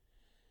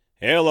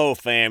Hello,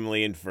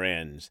 family and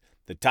friends.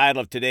 The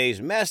title of today's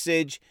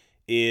message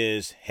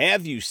is,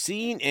 Have You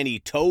Seen Any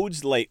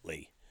Toads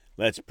Lately?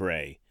 Let's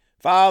pray.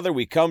 Father,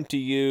 we come to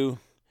you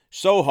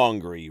so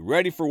hungry,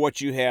 ready for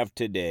what you have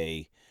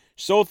today,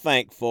 so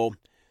thankful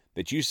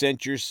that you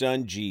sent your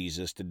son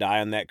Jesus to die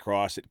on that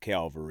cross at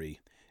Calvary,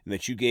 and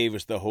that you gave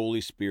us the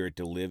Holy Spirit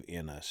to live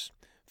in us.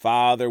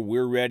 Father,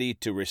 we're ready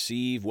to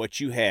receive what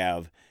you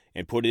have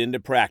and put it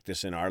into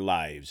practice in our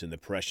lives. In the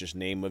precious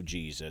name of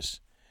Jesus.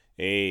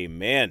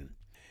 Amen.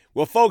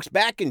 Well, folks,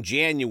 back in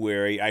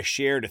January, I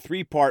shared a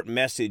 3-part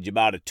message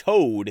about a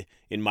toad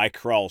in my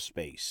crawl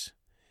space.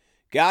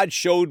 God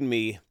showed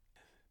me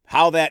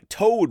how that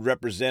toad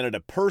represented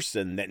a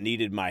person that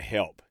needed my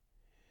help.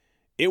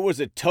 It was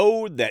a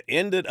toad that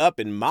ended up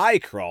in my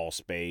crawl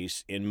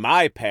space, in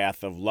my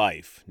path of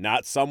life,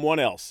 not someone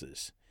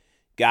else's.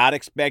 God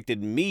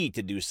expected me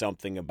to do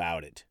something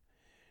about it.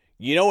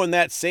 You know, in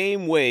that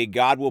same way,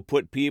 God will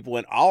put people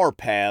in our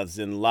paths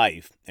in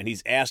life, and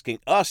He's asking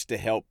us to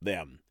help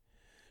them.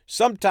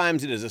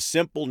 Sometimes it is a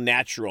simple,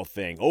 natural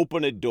thing.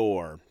 Open a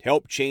door,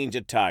 help change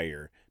a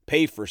tire,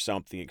 pay for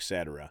something,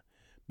 etc.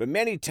 But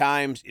many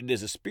times it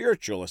is a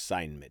spiritual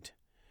assignment.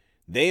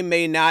 They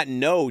may not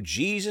know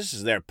Jesus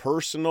as their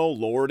personal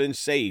Lord and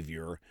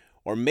Savior,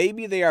 or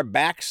maybe they are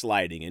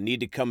backsliding and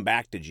need to come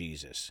back to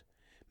Jesus.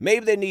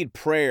 Maybe they need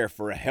prayer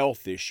for a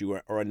health issue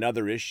or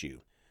another issue.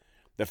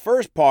 The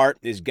first part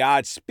is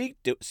God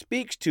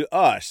speaks to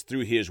us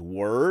through His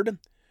Word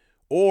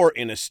or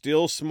in a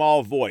still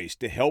small voice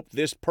to help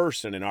this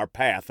person in our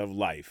path of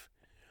life.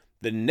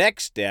 The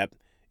next step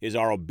is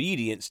our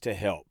obedience to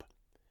help.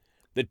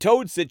 The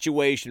toad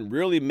situation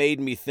really made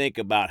me think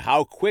about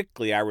how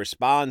quickly I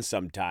respond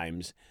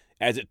sometimes,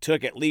 as it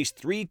took at least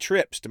 3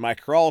 trips to my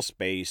crawl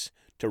space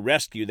to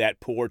rescue that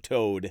poor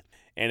toad,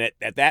 and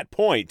at that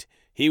point,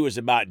 he was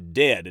about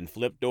dead and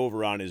flipped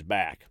over on his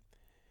back.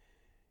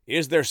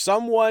 Is there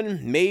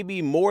someone,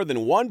 maybe more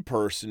than one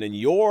person in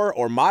your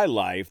or my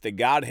life that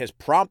God has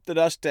prompted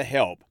us to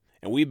help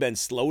and we've been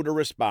slow to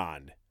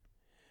respond?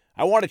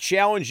 I want to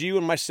challenge you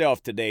and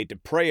myself today to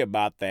pray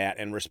about that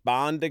and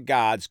respond to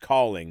God's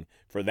calling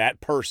for that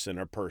person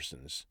or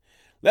persons.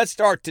 Let's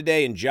start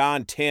today in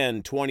John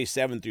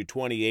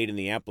 10:27-28 in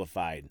the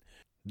Amplified.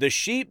 The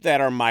sheep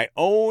that are my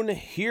own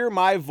hear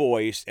my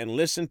voice and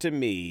listen to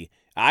me.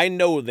 I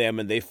know them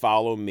and they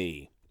follow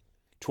me.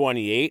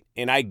 28,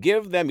 and I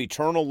give them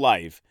eternal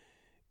life,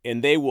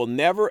 and they will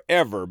never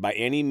ever by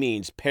any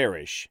means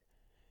perish,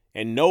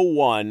 and no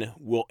one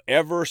will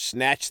ever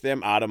snatch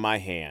them out of my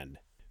hand.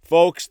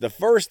 Folks, the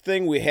first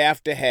thing we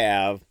have to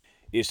have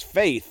is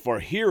faith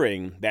for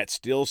hearing that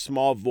still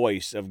small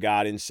voice of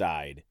God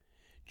inside.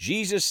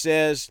 Jesus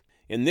says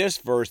in this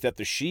verse that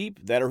the sheep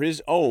that are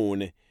His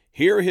own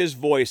hear His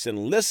voice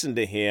and listen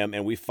to Him,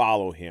 and we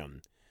follow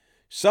Him.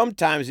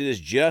 Sometimes it is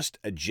just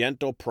a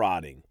gentle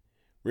prodding.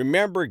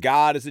 Remember,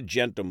 God is a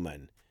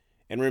gentleman.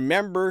 And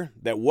remember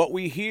that what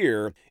we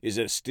hear is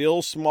a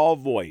still small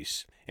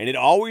voice, and it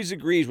always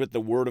agrees with the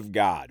Word of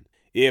God.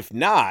 If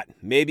not,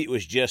 maybe it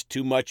was just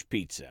too much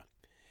pizza.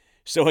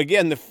 So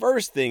again, the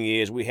first thing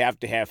is we have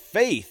to have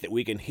faith that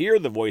we can hear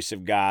the voice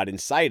of God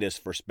inside us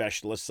for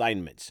special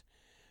assignments.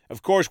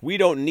 Of course, we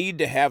don't need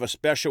to have a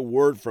special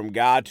word from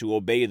God to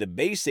obey the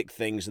basic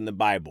things in the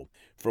Bible.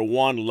 For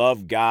one,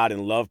 love God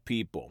and love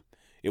people.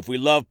 If we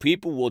love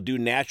people, we'll do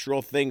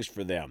natural things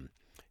for them.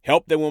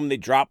 Help them when they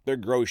drop their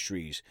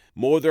groceries,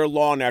 mow their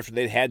lawn after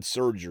they've had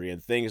surgery,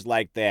 and things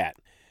like that.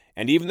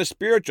 And even the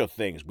spiritual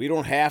things. We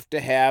don't have to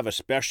have a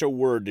special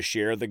word to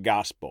share the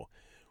gospel.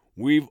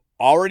 We've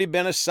already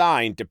been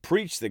assigned to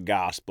preach the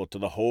gospel to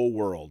the whole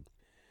world.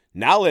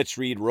 Now let's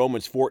read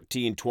Romans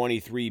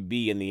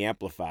 14:23b in the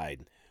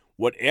Amplified.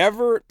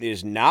 Whatever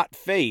is not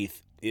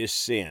faith is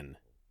sin.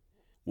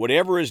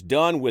 Whatever is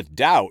done with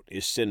doubt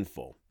is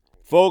sinful.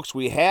 Folks,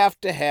 we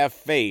have to have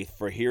faith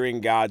for hearing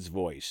God's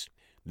voice.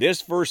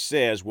 This verse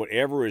says,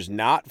 whatever is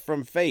not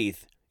from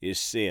faith is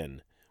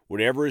sin.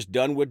 Whatever is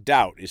done with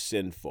doubt is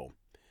sinful.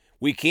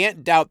 We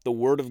can't doubt the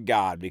Word of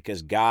God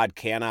because God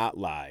cannot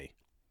lie.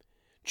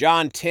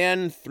 John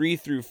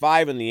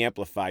 10:3-5 in the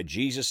Amplified,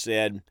 Jesus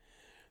said,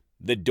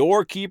 the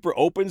doorkeeper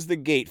opens the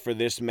gate for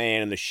this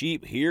man, and the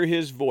sheep hear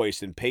his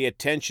voice and pay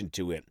attention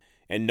to it.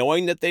 And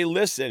knowing that they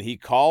listen, he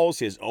calls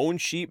his own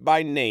sheep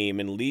by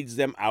name and leads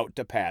them out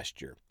to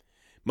pasture.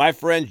 My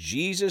friends,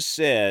 Jesus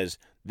says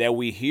that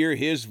we hear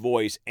His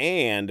voice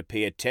and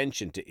pay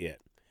attention to it.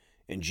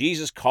 And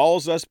Jesus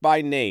calls us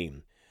by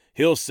name.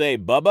 He'll say,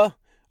 Bubba,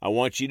 I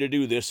want you to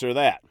do this or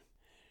that.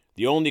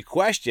 The only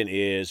question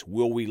is,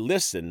 will we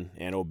listen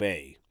and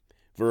obey?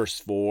 Verse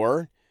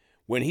 4,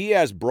 when He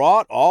has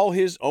brought all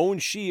His own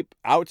sheep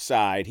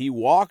outside, He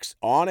walks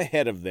on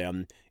ahead of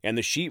them, and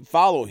the sheep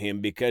follow Him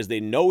because they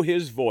know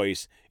His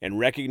voice and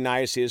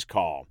recognize His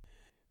call.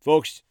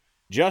 Folks,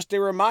 just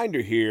a reminder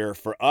here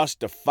for us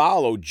to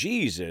follow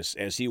Jesus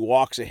as He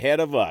walks ahead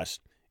of us,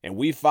 and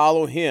we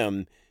follow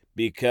Him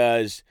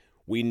because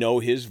we know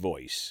His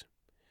voice.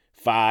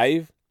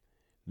 5,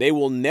 they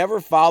will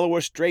never follow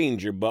a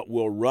stranger, but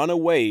will run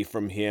away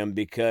from him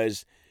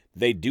because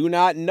They do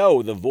not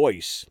know the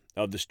voice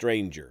of the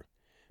stranger.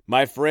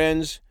 My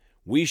friends,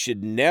 we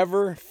should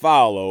never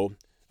follow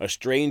a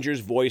stranger's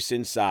voice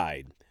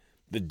inside.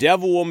 The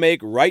devil will make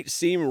right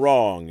seem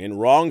wrong and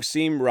wrong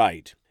seem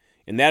right.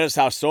 And that is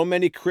how so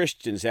many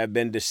Christians have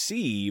been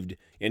deceived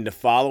into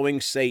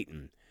following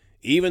Satan.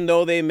 Even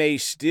though they may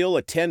still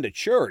attend a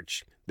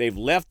church, they've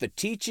left the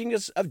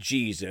teachings of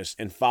Jesus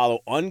and follow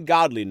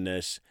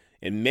ungodliness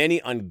and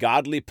many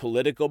ungodly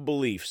political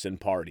beliefs and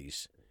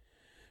parties.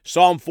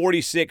 Psalm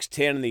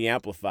 46:10 in the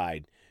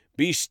Amplified.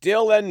 Be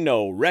still and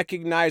know,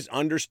 recognize,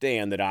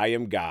 understand that I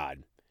am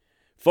God.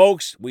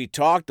 Folks, we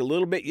talked a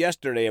little bit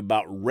yesterday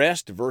about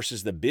rest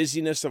versus the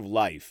busyness of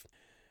life.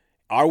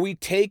 Are we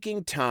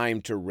taking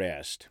time to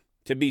rest,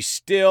 to be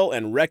still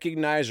and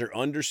recognize or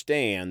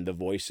understand the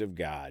voice of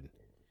God?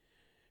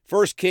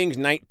 1 Kings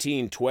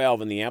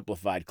 19:12 in the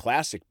Amplified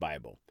Classic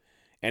Bible.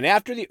 And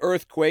after the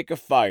earthquake, a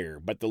fire,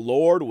 but the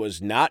Lord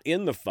was not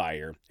in the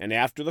fire, and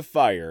after the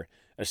fire,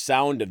 a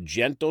sound of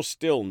gentle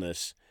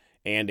stillness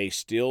and a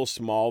still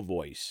small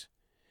voice.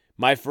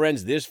 My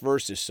friends, this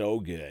verse is so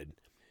good.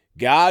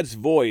 God's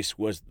voice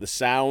was the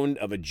sound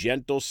of a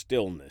gentle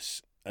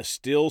stillness, a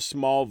still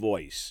small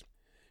voice.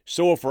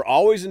 So if we're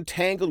always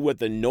entangled with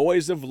the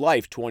noise of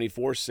life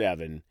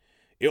 24/7,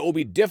 it will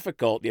be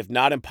difficult, if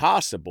not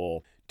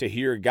impossible, to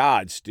hear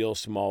God's still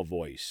small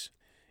voice.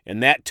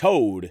 And that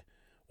toad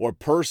or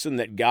person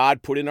that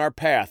God put in our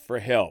path for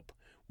help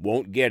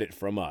won't get it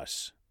from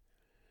us.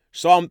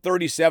 Psalm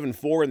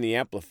 37:4 in the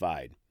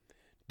Amplified.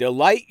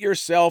 Delight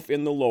yourself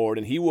in the Lord,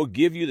 and he will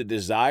give you the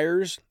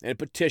desires and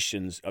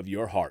petitions of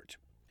your heart.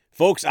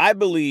 Folks, I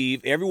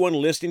believe everyone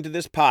listening to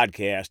this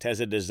podcast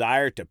has a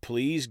desire to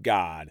please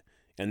God,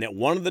 and that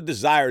one of the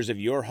desires of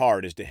your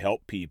heart is to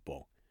help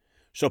people.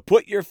 So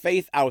put your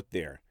faith out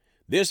there.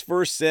 This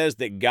verse says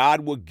that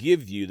God will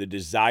give you the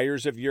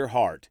desires of your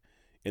heart,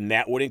 and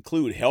that would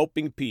include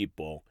helping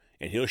people,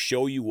 and he'll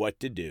show you what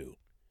to do.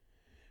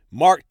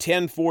 Mark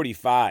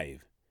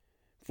 10:45.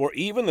 For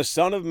even the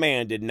Son of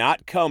Man did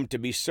not come to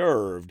be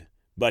served,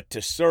 but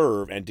to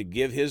serve and to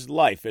give his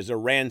life as a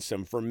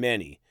ransom for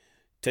many,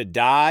 to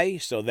die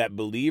so that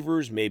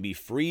believers may be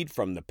freed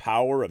from the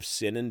power of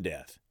sin and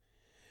death.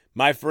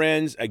 My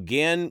friends,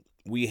 again,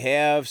 we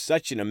have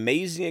such an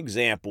amazing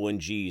example in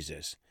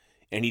Jesus,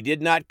 and he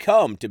did not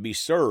come to be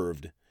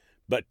served,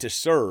 but to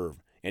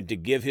serve and to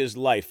give his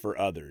life for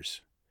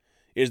others.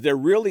 Is there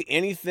really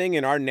anything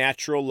in our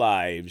natural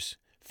lives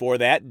for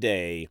that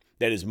day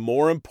that is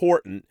more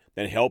important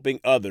than helping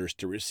others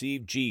to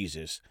receive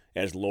Jesus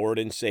as Lord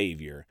and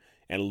Savior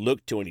and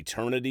look to an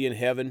eternity in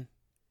heaven?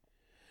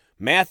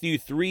 Matthew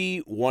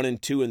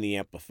 3:1-2 in the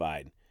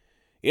Amplified.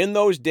 In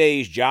those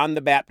days John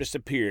the Baptist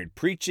appeared,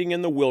 preaching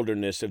in the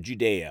wilderness of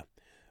Judea,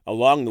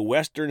 along the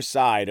western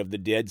side of the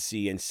Dead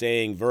Sea, and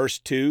saying, verse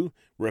 2,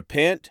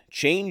 Repent,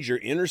 change your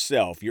inner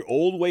self, your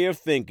old way of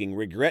thinking,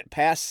 regret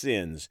past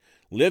sins,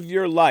 live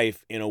your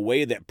life in a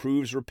way that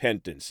proves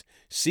repentance.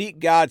 Seek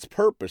God's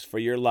purpose for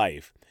your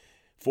life,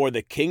 for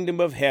the kingdom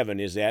of heaven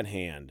is at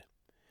hand.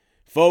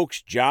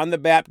 Folks, John the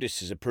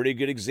Baptist is a pretty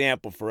good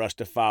example for us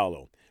to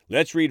follow.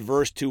 Let's read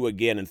verse 2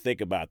 again and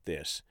think about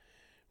this.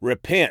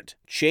 Repent,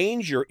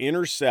 change your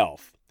inner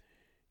self,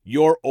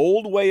 your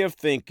old way of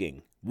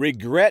thinking,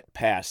 regret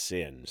past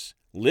sins,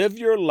 live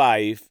your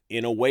life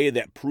in a way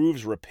that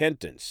proves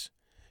repentance.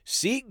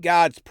 Seek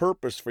God's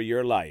purpose for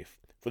your life,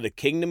 for the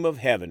kingdom of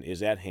heaven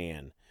is at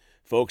hand.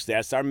 Folks,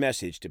 that's our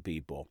message to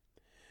people.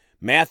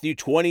 Matthew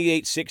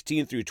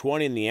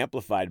 28:16-20 in the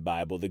Amplified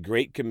Bible, the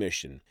Great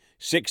Commission.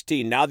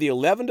 16, Now the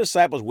 11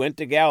 disciples went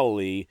to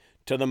Galilee,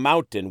 to the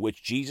mountain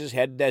which Jesus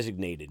had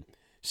designated.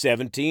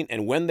 17,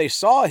 And when they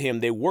saw him,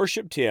 they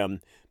worshipped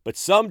him, but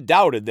some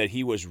doubted that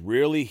he was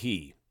really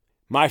he.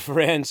 My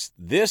friends,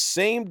 this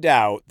same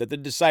doubt that the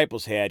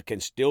disciples had can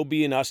still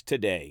be in us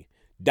today.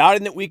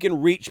 Doubting that we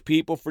can reach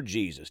people for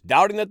Jesus,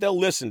 doubting that they'll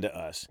listen to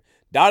us,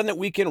 doubting that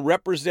we can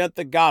represent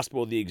the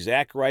gospel the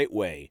exact right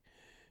way.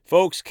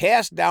 Folks,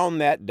 cast down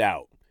that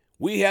doubt.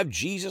 We have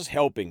Jesus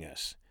helping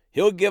us.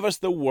 He'll give us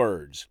the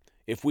words.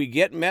 If we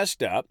get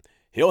messed up,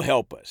 he'll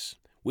help us.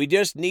 We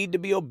just need to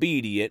be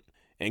obedient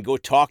and go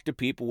talk to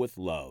people with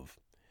love.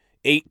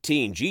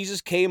 18, Jesus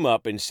came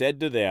up and said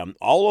to them,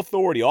 All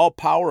authority, all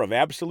power of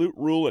absolute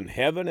rule in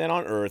heaven and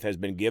on earth has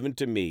been given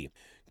to me.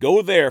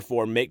 Go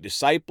therefore and make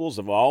disciples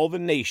of all the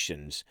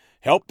nations.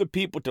 Help the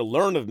people to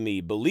learn of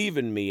me, believe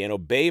in me, and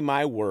obey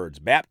my words,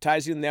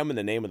 baptizing them in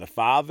the name of the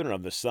Father and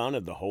of the Son and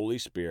of the Holy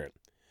Spirit.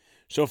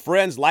 So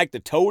friends, like the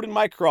toad in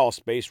my crawl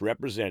space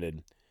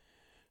represented,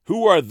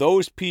 who are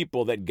those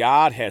people that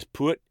God has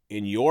put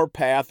in your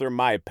path or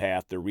my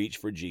path to reach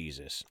for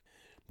Jesus?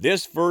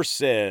 This verse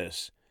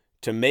says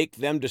to make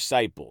them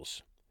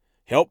disciples,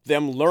 help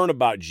them learn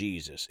about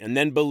Jesus, and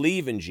then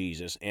believe in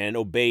Jesus and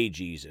obey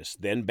Jesus,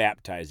 then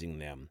baptizing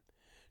them.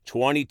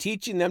 20,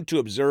 teaching them to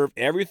observe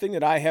everything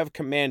that I have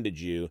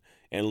commanded you,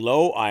 and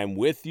lo, I am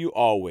with you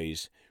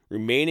always,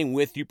 remaining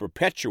with you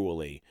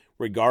perpetually,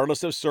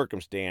 regardless of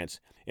circumstance,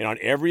 and on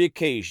every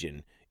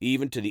occasion,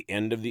 even to the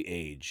end of the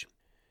age.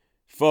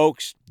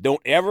 Folks,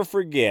 don't ever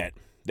forget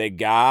that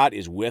God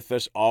is with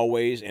us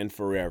always and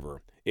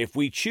forever. If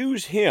we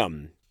choose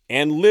Him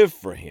and live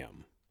for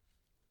Him,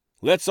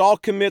 let's all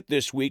commit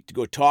this week to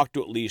go talk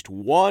to at least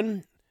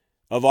one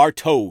of our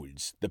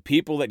toads, the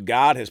people that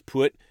God has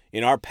put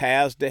in our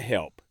paths to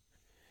help.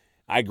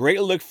 I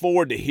greatly look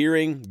forward to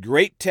hearing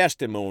great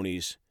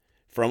testimonies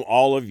from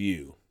all of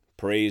you.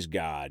 Praise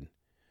God.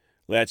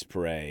 Let's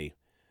pray.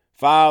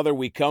 Father,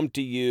 we come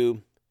to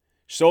you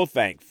so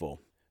thankful.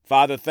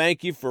 Father,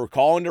 thank you for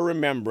calling to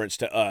remembrance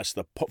to us,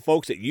 the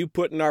folks that you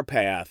put in our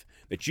path,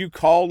 that you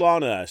called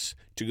on us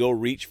to go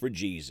reach for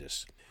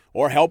Jesus.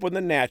 Or help in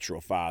the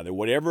natural, Father.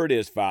 Whatever it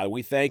is, Father,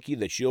 we thank you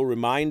that you'll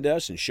remind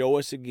us and show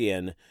us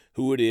again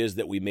who it is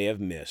that we may have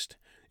missed.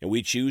 And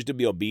we choose to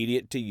be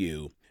obedient to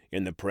you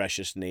in the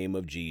precious name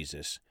of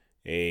Jesus.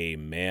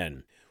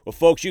 Amen. Well,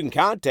 folks, you can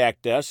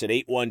contact us at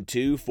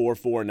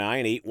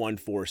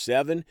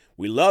 812-449-8147.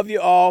 We love you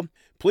all.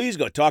 Please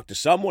go talk to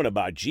someone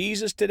about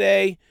Jesus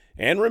today.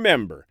 And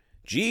remember,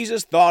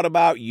 Jesus thought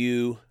about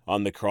you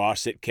on the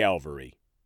cross at Calvary.